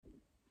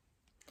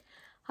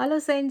Hello,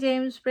 St.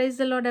 James. Praise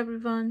the Lord,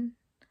 everyone.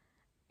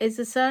 It's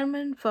a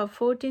sermon for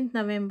 14th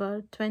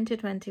November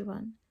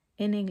 2021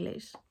 in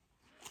English.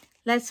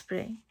 Let's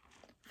pray.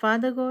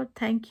 Father God,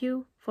 thank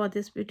you for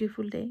this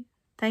beautiful day.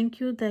 Thank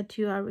you that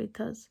you are with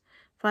us.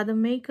 Father,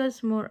 make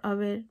us more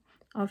aware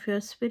of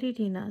your spirit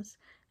in us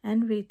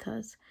and with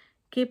us.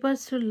 Keep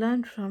us to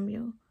learn from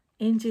you.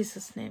 In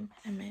Jesus' name,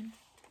 amen.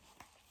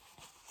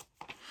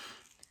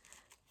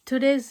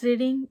 Today's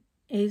reading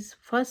is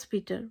 1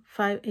 Peter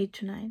 5 8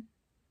 to 9.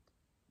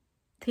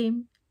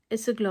 Theme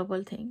is a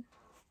global thing.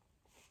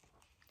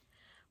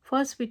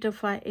 1 Peter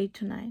 5 8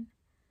 to 9.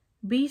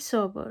 Be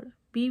sober,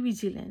 be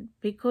vigilant,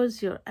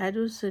 because your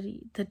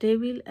adversary, the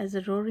devil, as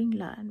a roaring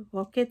lion,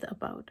 walketh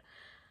about,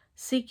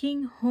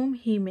 seeking whom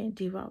he may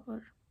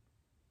devour.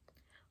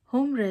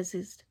 Whom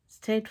resist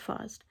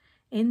steadfast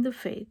in the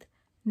faith,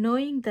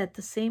 knowing that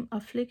the same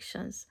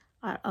afflictions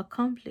are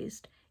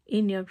accomplished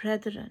in your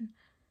brethren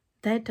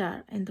that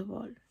are in the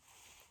world.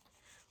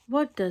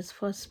 What does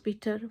 1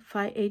 Peter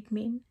 5 8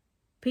 mean?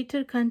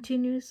 Peter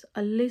continues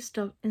a list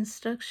of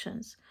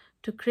instructions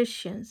to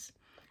Christians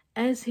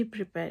as he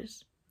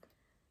prepares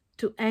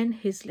to end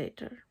his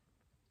letter.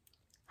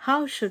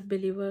 How should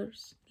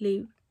believers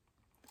live?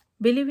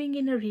 Believing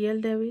in a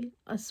real devil,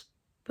 a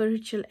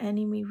spiritual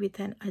enemy with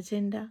an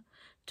agenda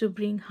to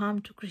bring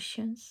harm to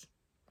Christians?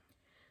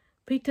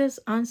 Peter's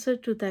answer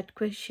to that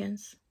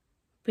questions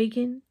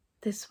begin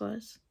this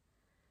verse.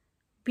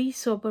 Be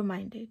sober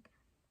minded,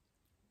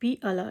 be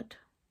alert.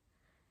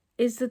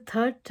 Is the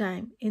third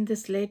time in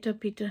this letter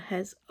Peter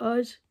has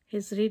urged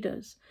his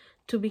readers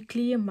to be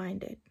clear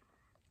minded.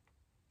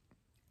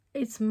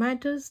 It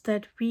matters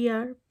that we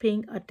are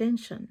paying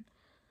attention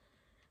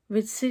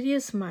with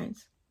serious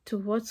minds to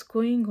what's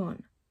going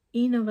on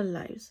in our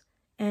lives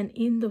and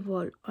in the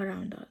world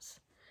around us.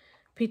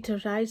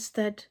 Peter writes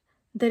that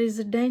there is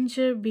a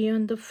danger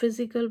beyond the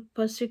physical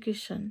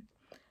persecution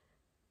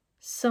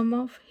some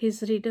of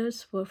his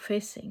readers were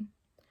facing.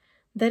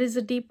 There is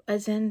a deep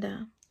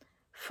agenda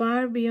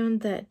far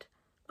beyond that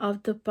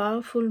of the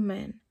powerful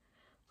man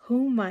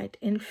who might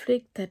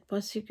inflict that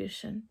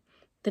persecution.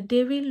 The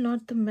devil,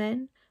 not the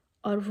man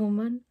or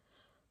woman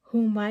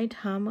who might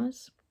harm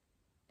us,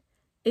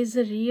 is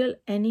a real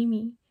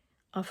enemy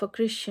of a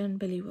Christian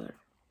believer.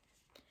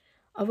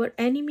 Our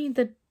enemy,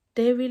 the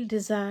devil,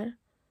 desire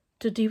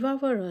to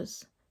devour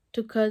us,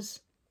 to cause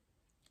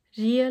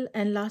real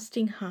and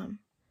lasting harm.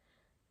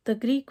 The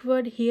Greek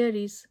word here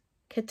is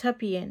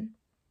ketapian,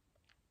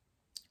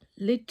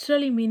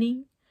 literally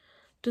meaning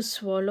to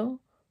swallow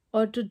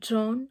or to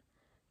drown.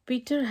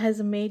 Peter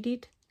has made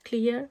it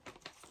clear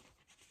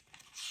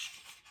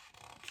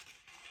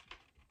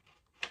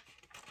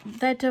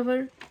that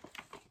our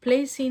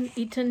place in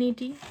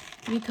eternity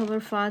with our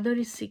Father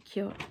is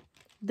secure.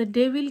 The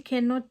devil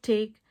cannot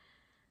take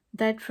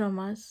that from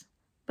us,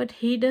 but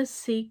he does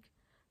seek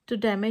to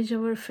damage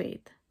our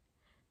faith.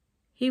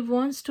 He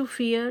wants to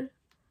fear,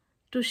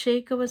 to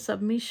shake our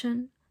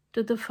submission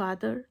to the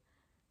Father,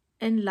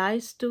 and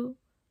lies to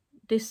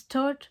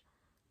distort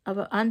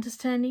our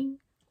understanding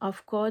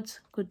of God's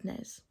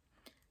goodness.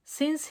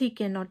 Since he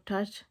cannot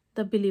touch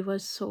the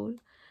believer's soul,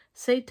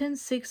 Satan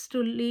seeks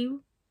to leave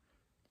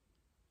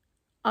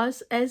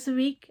us as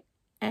weak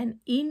and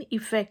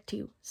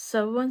ineffective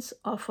servants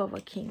of our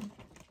King.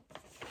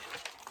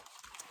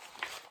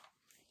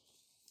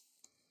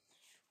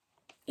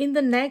 In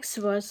the next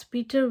verse,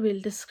 Peter will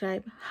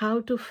describe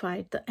how to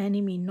fight the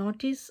enemy.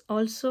 Notice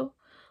also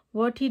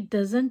what he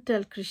doesn't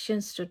tell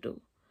Christians to do.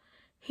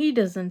 He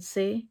doesn't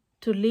say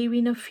to live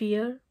in a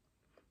fear,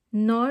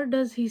 nor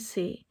does he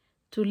say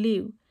to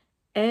live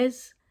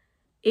as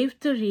if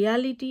the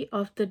reality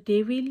of the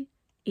devil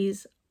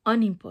is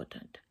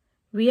unimportant.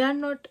 We are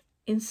not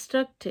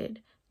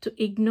instructed to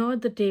ignore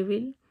the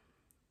devil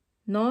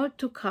nor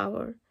to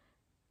cower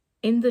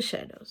in the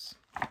shadows.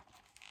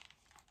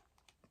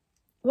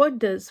 What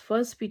does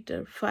 1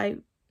 Peter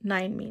 5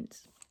 9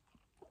 means?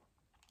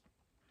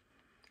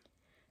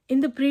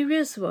 In the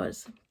previous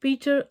verse,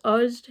 Peter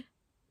urged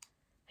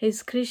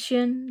his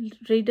Christian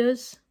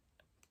readers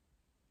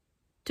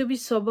to be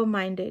sober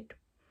minded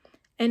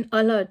and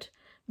alert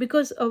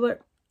because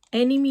our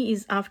enemy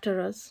is after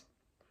us.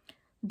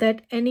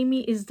 That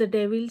enemy is the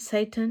devil,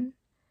 Satan,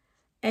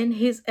 and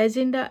his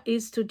agenda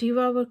is to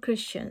devour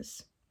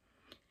Christians.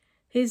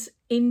 His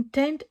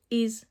intent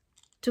is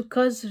to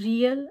cause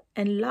real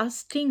and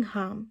lasting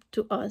harm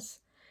to us,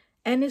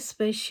 and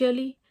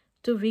especially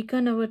to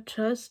weaken our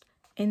trust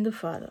in the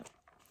Father.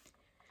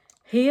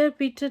 Here,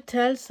 Peter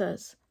tells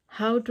us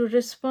how to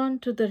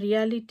respond to the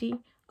reality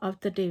of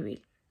the devil.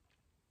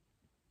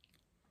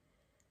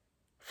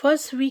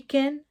 First, we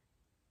can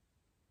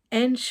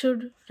and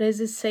should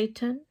resist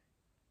Satan.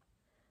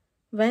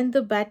 When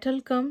the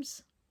battle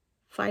comes,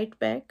 fight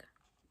back.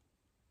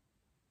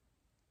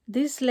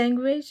 This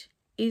language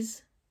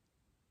is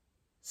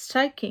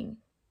striking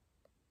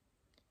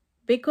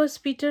because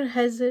Peter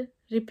has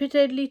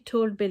repeatedly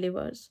told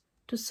believers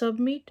to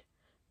submit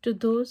to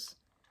those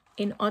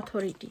in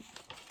authority.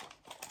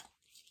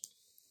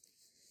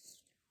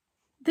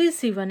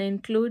 This even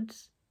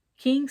includes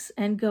kings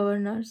and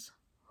governors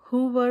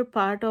who were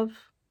part of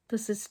the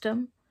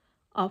system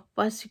of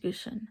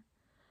persecution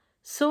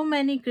so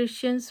many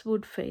Christians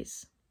would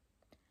face.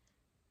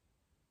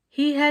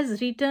 He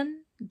has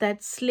written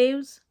that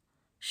slaves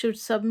should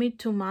submit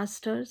to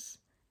masters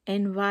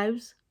and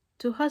wives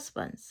to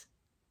husbands,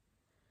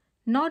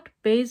 not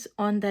based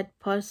on that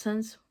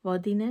person's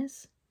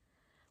worthiness,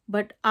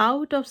 but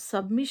out of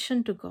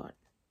submission to God.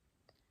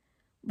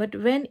 But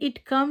when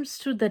it comes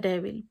to the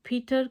devil,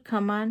 Peter's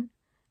command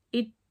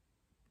it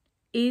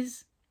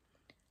is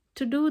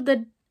to do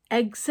the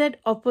exact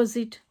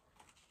opposite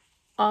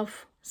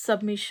of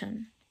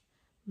submission.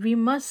 We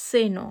must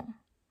say no.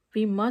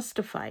 We must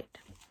fight.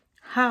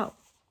 How?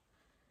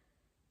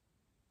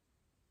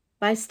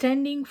 By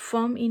standing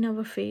firm in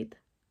our faith.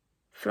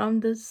 From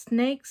the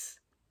snake's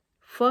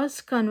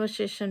first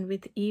conversation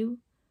with Eve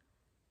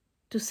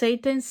to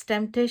Satan's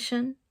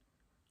temptation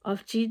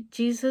of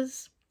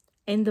Jesus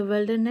in the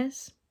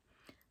wilderness,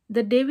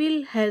 the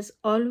devil has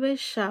always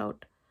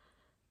shouted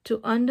to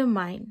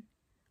undermine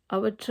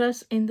our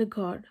trust in the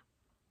God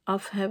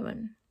of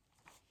heaven.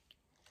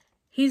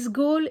 His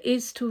goal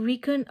is to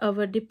weaken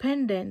our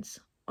dependence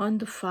on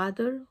the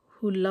Father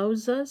who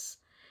loves us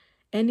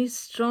and is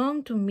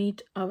strong to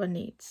meet our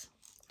needs.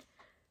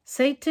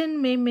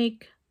 Satan may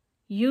make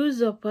use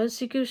of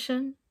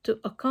persecution to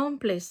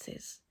accomplish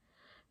this.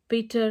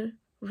 Peter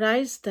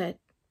writes that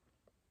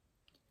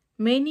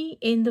many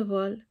in the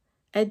world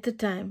at the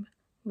time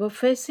were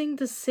facing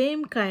the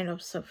same kind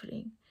of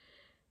suffering.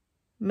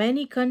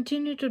 Many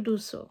continue to do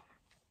so.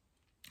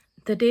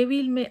 The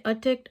devil may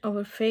attack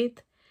our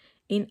faith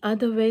in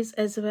other ways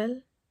as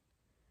well,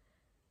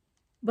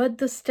 but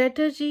the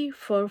strategy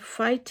for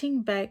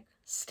fighting back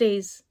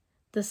stays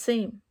the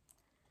same.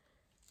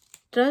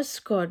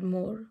 Trust God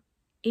more,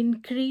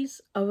 increase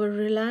our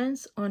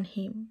reliance on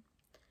Him,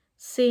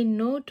 say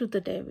no to the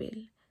devil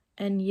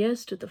and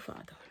yes to the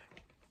Father.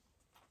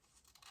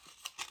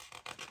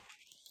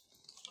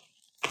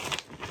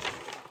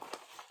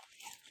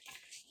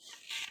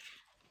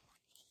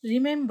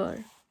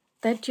 Remember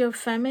that your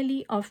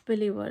family of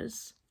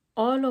believers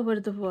all over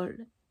the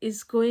world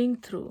is going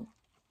through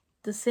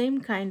the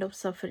same kind of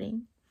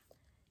suffering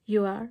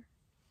you are.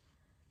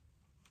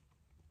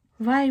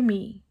 Why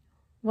me?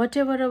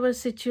 Whatever our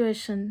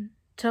situation,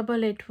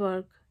 trouble at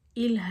work,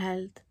 ill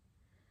health,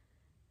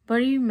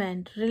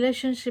 bereavement,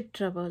 relationship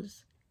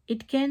troubles,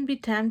 it can be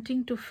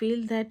tempting to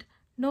feel that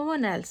no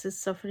one else is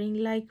suffering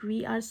like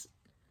we are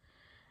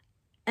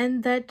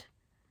and that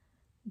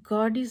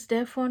God is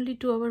deaf only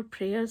to our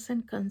prayers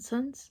and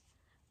concerns.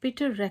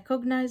 Peter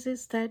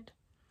recognizes that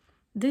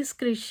this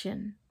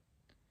Christian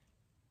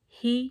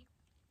he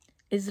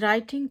is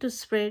writing to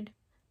spread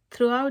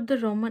throughout the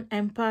Roman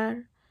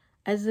Empire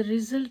as a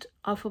result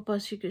of a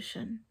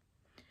persecution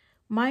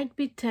might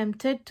be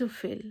tempted to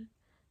feel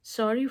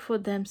sorry for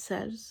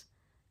themselves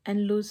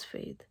and lose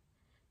faith.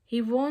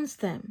 He warns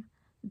them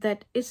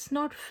that it's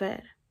not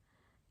fair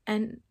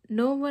and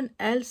no one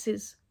else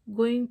is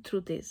going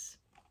through this.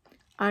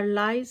 Are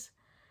lies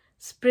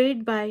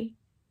spread by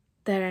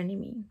their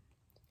enemy,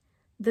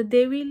 the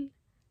devil,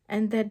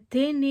 and that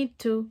they need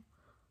to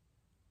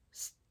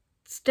s-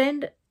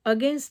 stand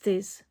against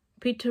this.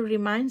 Peter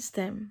reminds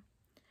them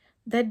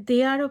that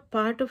they are a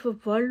part of a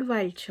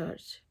worldwide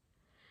church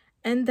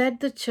and that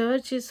the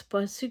church is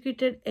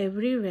persecuted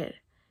everywhere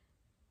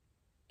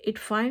it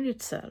finds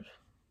itself.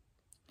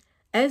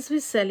 As we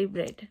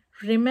celebrate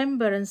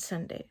Remembrance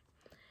Sunday,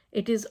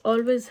 it is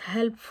always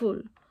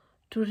helpful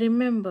to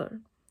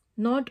remember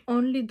not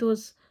only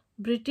those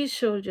British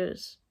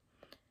soldiers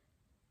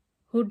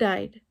who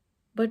died,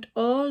 but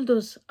all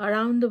those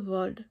around the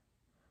world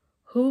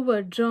who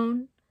were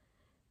drawn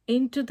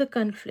into the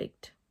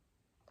conflict.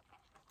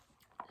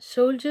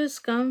 Soldiers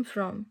come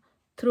from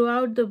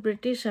throughout the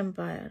British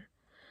Empire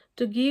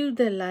to give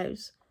their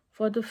lives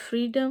for the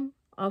freedom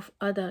of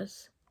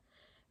others.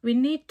 We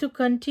need to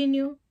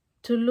continue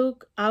to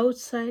look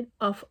outside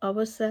of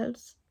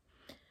ourselves,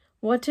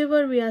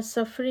 whatever we are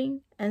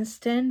suffering, and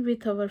stand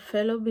with our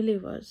fellow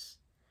believers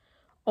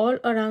all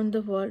around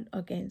the world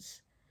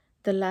against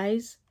the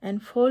lies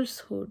and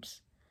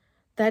falsehoods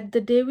that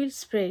the devil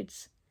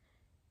spreads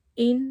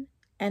in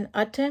an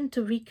attempt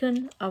to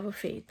weaken our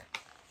faith.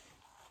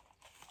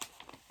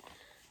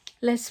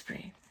 Let's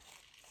pray.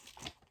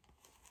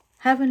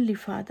 Heavenly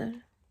Father,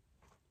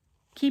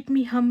 keep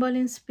me humble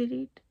in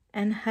spirit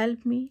and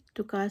help me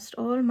to cast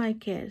all my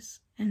cares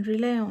and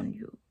rely on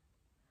you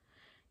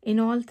in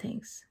all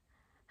things.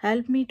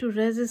 Help me to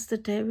resist the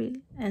devil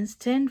and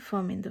stand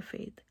firm in the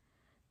faith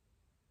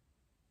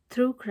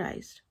through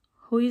Christ,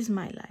 who is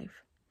my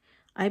life.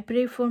 I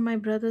pray for my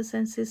brothers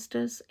and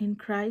sisters in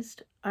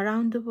Christ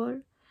around the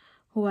world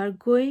who are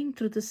going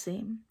through the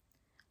same.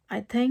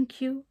 I thank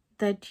you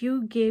that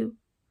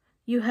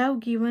you have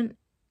given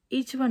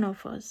each one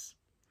of us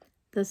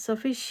the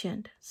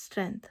sufficient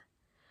strength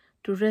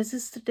to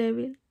resist the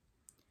devil.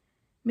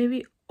 May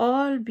we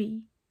all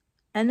be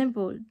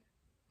enabled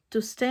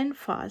to stand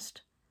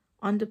fast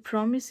on the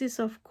promises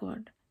of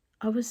God,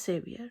 our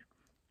Savior.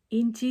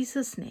 In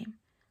Jesus' name,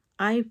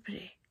 I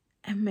pray.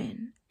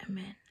 Amen.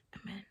 Amen.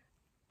 Amen.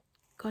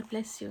 God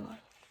bless you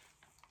all.